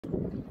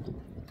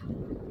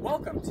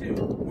Welcome to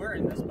We're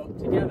in This Boat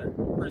Together,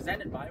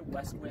 presented by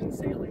West Wind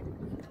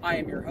Sailing. I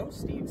am your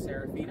host, Steve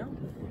Serafino,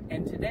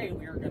 and today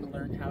we are going to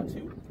learn how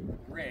to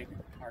rig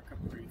our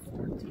Capri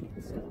 14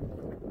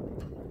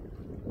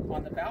 sail.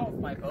 On the bow of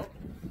my boat,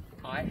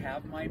 I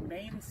have my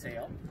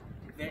mainsail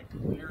that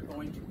we are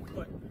going to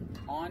put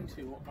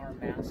onto our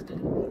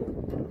masted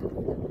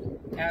boom.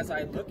 As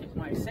I look at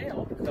my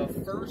sail, the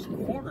first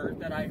corner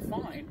that I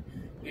find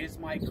is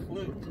my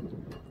clew.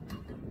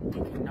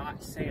 You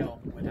cannot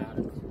sail without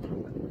a clew.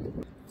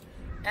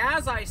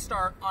 As I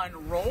start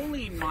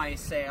unrolling my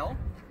sail,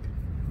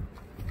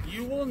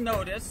 you will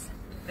notice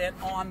that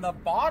on the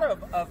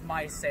bottom of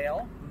my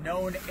sail,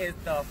 known as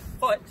the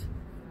foot,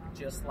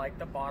 just like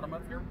the bottom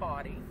of your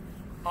body,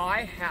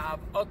 I have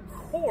a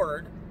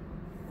cord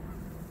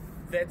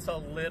that's a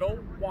little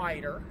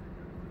wider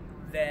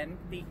than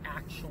the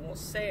actual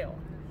sail.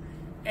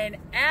 And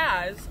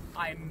as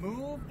I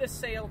move the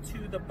sail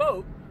to the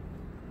boat,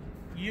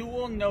 you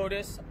will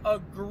notice a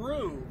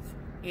groove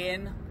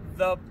in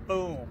the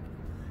boom.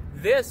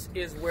 This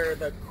is where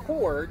the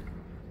cord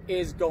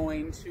is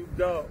going to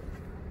go.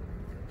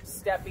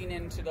 Stepping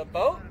into the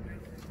boat,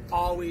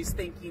 always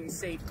thinking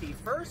safety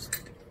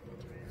first,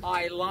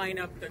 I line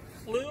up the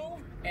clew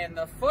and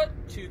the foot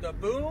to the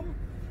boom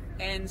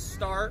and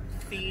start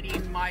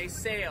feeding my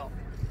sail.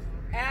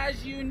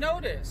 As you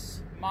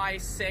notice, my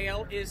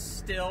sail is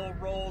still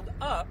rolled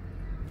up,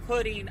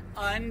 putting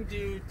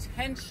undue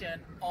tension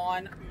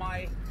on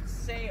my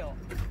sail.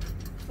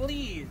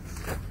 Please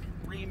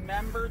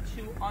remember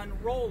to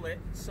unroll it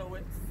so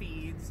it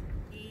feeds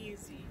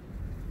easy.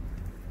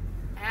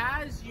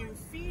 As you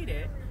feed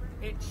it,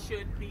 it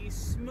should be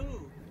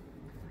smooth.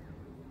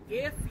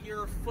 If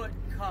your foot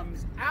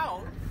comes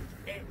out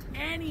at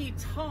any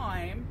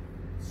time,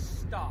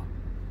 stop.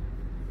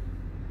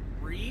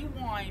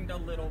 Rewind a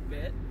little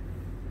bit.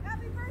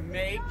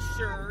 Make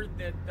sure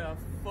that the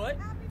foot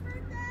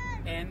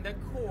and the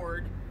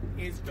cord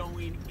is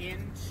going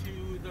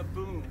into the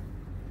boom.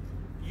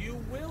 You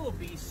will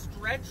be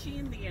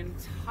stretching the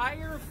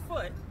entire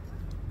foot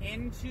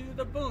into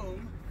the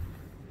boom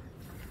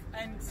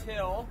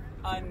until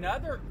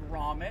another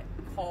grommet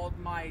called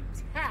my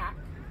tack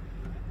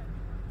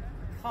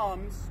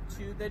comes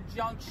to the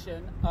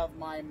junction of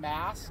my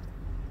mast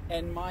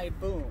and my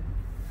boom.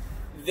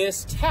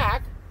 This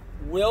tack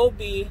will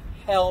be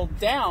held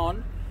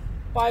down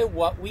by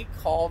what we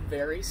call,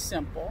 very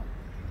simple,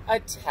 a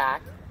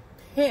tack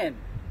pin.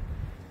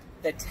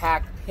 The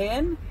tack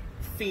pin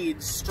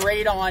feeds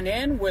straight on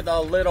in with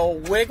a little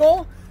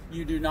wiggle.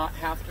 You do not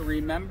have to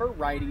remember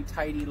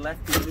righty-tighty,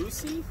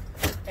 lefty-loosey.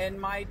 And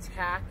my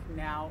tack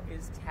now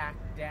is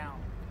tacked down.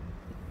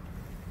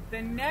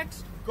 The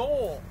next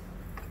goal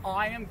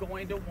I am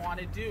going to want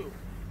to do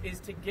is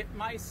to get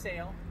my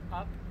sail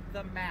up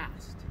the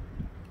mast.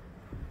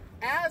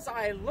 As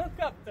I look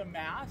up the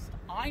mast,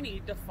 I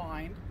need to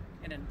find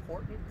an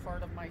important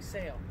part of my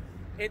sail.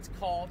 It's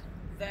called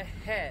the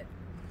head.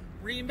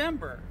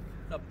 Remember,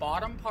 the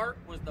bottom part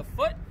was the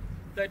foot,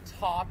 the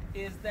top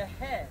is the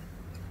head.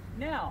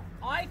 Now,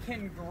 I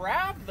can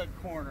grab the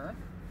corner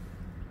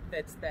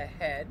that's the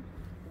head.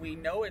 We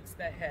know it's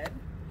the head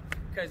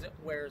because it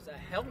wears a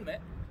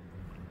helmet.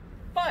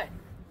 But,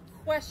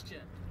 question,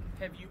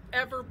 have you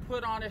ever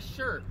put on a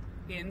shirt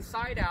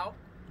inside out,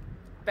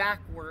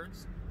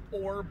 backwards,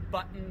 or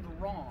buttoned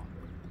wrong?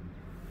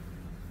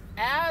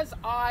 As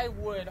I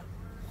would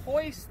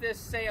hoist this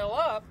sail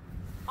up,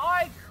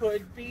 I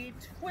could be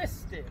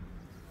twisted.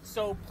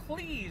 So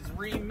please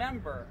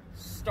remember,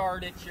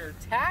 start at your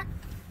tack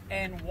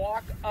and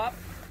walk up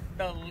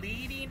the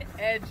leading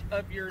edge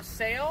of your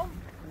sail,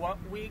 what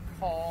we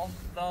call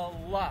the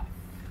luff.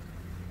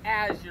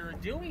 As you're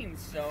doing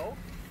so,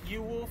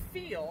 you will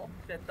feel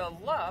that the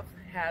luff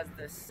has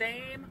the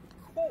same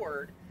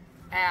cord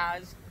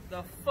as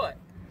the foot.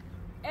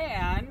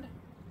 And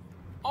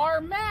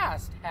our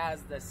mast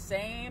has the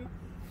same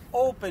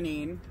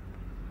opening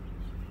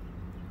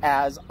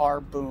as our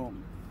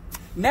boom.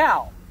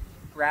 Now,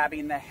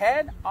 grabbing the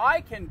head,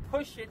 I can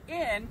push it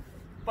in,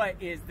 but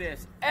is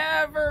this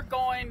ever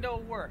going to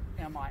work?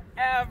 Am I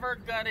ever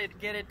going to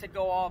get it to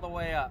go all the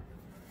way up?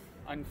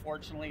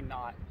 Unfortunately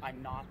not.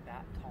 I'm not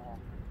that tall.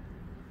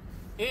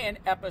 In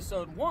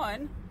episode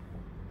 1,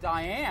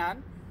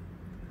 Diane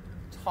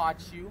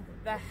taught you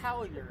the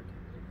halyard.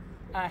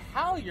 A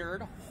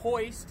halyard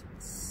hoists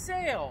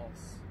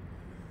sails.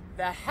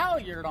 The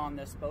halyard on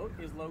this boat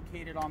is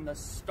located on the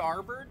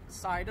starboard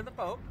side of the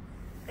boat.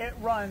 It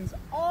runs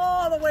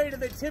all the way to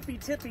the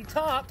tippy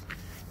top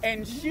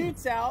and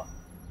shoots out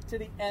to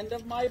the end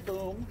of my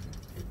boom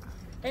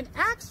and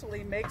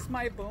actually makes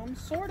my boom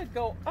sort of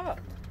go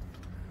up.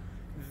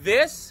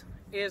 This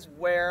is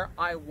where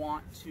I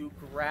want to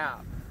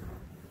grab.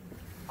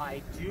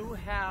 I do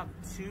have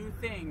two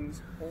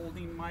things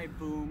holding my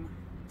boom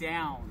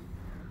down.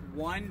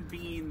 One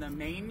being the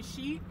main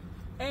sheet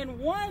and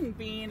one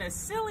being a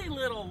silly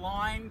little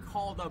line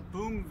called a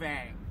boom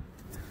vang.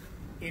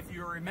 If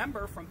you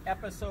remember from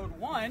episode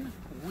 1,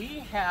 we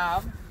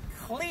have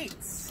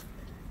cleats.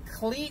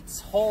 Cleats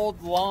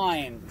hold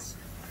lines.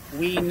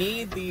 we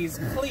need these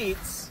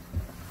cleats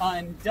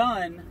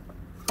undone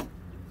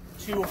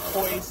to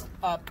hoist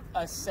up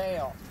a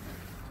sail.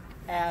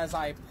 As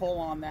I pull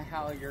on the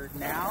halyard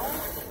now,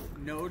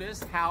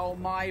 notice how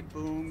my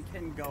boom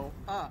can go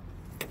up.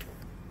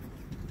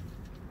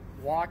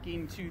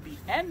 Walking to the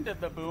end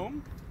of the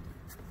boom,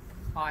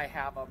 I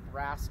have a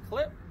brass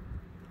clip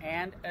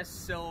and a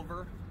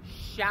silver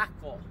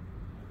shackle.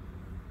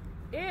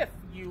 If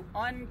you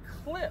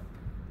unclip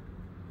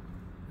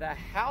the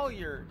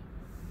halyard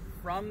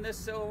from the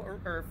silver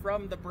or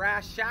from the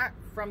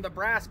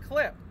brass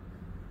clip,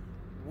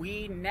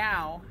 we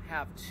now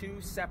have two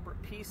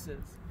separate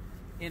pieces.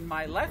 In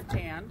my left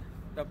hand,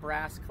 the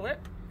brass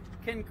clip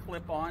can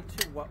clip on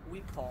to what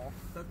we call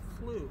the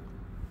clew.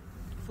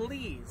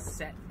 Please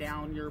set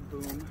down your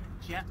boom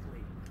gently.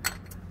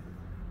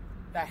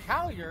 The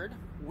halyard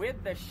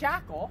with the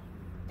shackle,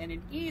 and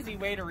an easy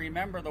way to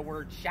remember the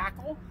word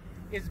shackle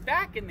is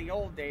back in the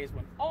old days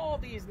when all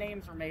these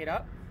names were made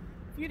up.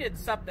 If you did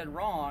something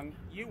wrong,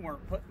 you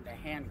weren't put into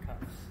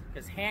handcuffs,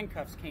 because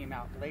handcuffs came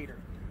out later.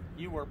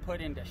 You were put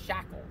into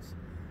shackles.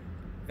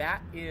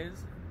 That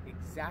is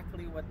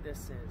exactly what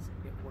this is.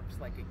 It works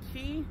like a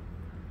key,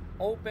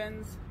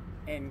 opens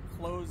and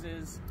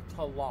closes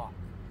to lock.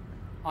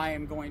 I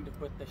am going to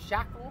put the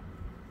shackle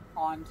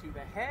onto the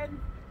head,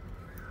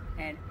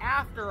 and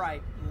after I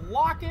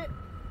lock it,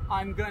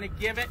 I'm going to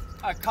give it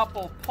a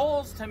couple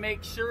pulls to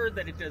make sure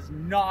that it does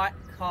not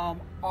come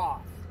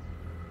off.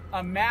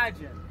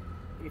 Imagine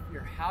if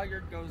your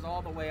halyard goes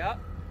all the way up.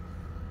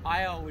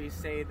 I always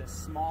say the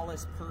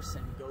smallest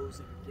person goes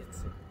and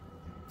gets it.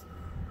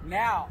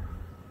 Now,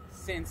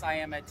 since I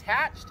am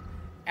attached,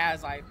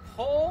 as I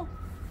pull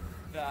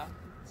the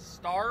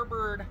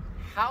starboard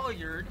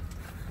halyard,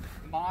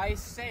 my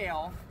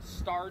sail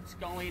starts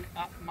going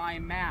up my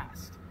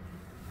mast.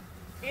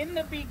 In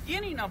the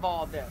beginning of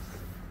all this,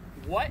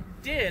 what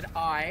did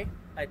I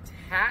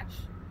attach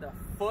the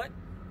foot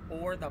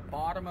or the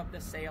bottom of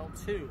the sail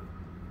to?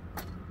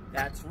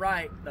 That's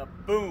right, the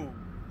boom.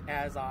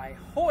 As I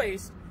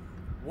hoist,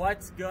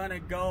 what's gonna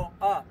go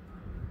up?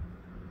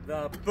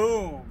 The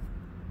boom.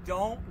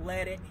 Don't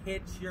let it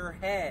hit your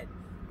head.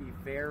 Be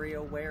very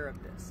aware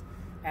of this.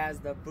 As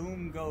the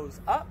boom goes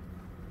up,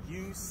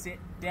 you sit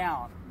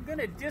down. I'm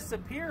gonna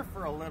disappear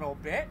for a little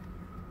bit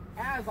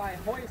as I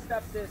hoist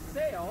up this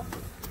sail,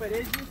 but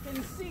as you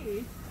can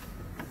see,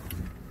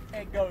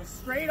 it goes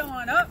straight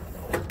on up,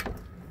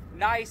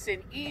 nice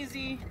and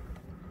easy.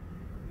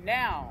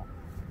 Now,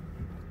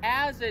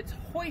 as it's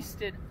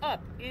hoisted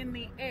up in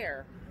the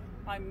air,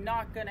 I'm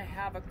not gonna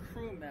have a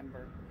crew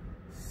member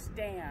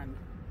stand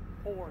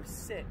or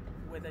sit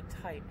with a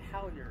tight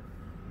halyard.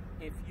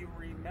 If you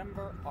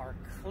remember our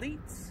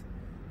cleats,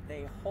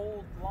 they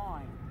hold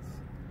lines.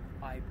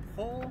 I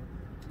pull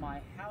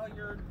my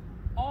halyard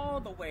all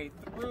the way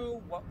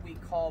through what we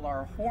call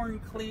our horn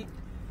cleat,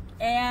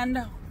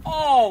 and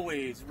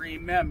always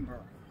remember,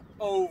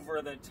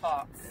 over the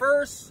top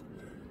first,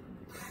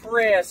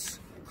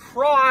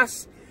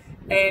 crisscross,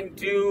 and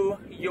do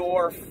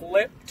your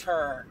flip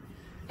turn.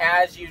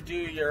 As you do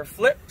your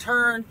flip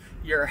turn,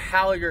 your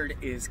halyard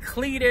is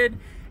cleated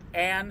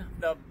and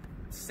the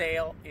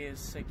sail is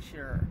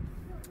secure.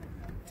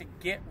 To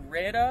get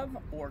rid of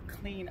or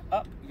clean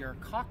up your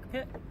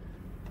cockpit,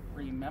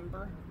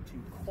 remember to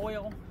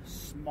coil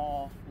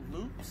small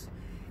loops.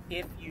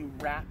 If you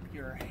wrap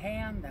your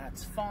hand,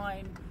 that's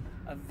fine.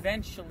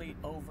 Eventually,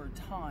 over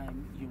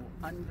time, you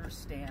will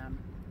understand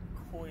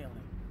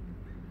coiling.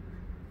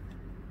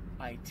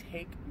 I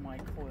take my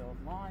coiled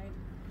line,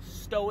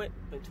 stow it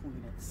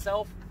between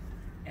itself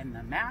and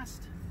the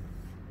mast,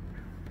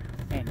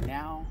 and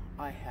now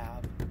I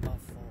have a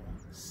full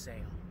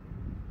sail.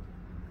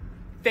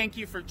 Thank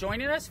you for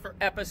joining us for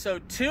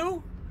episode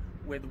 2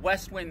 with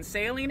West Wind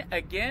Sailing.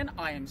 Again,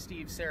 I am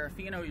Steve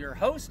Serafino, your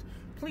host.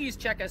 Please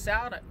check us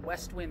out at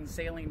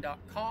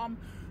westwindsailing.com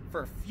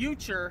for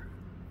future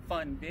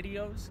fun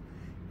videos,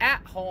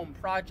 at-home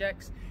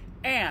projects,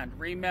 and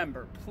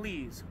remember,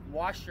 please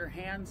wash your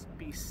hands,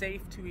 be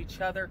safe to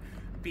each other,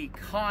 be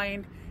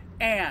kind,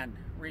 and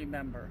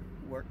remember,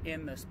 we're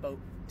in this boat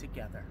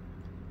together.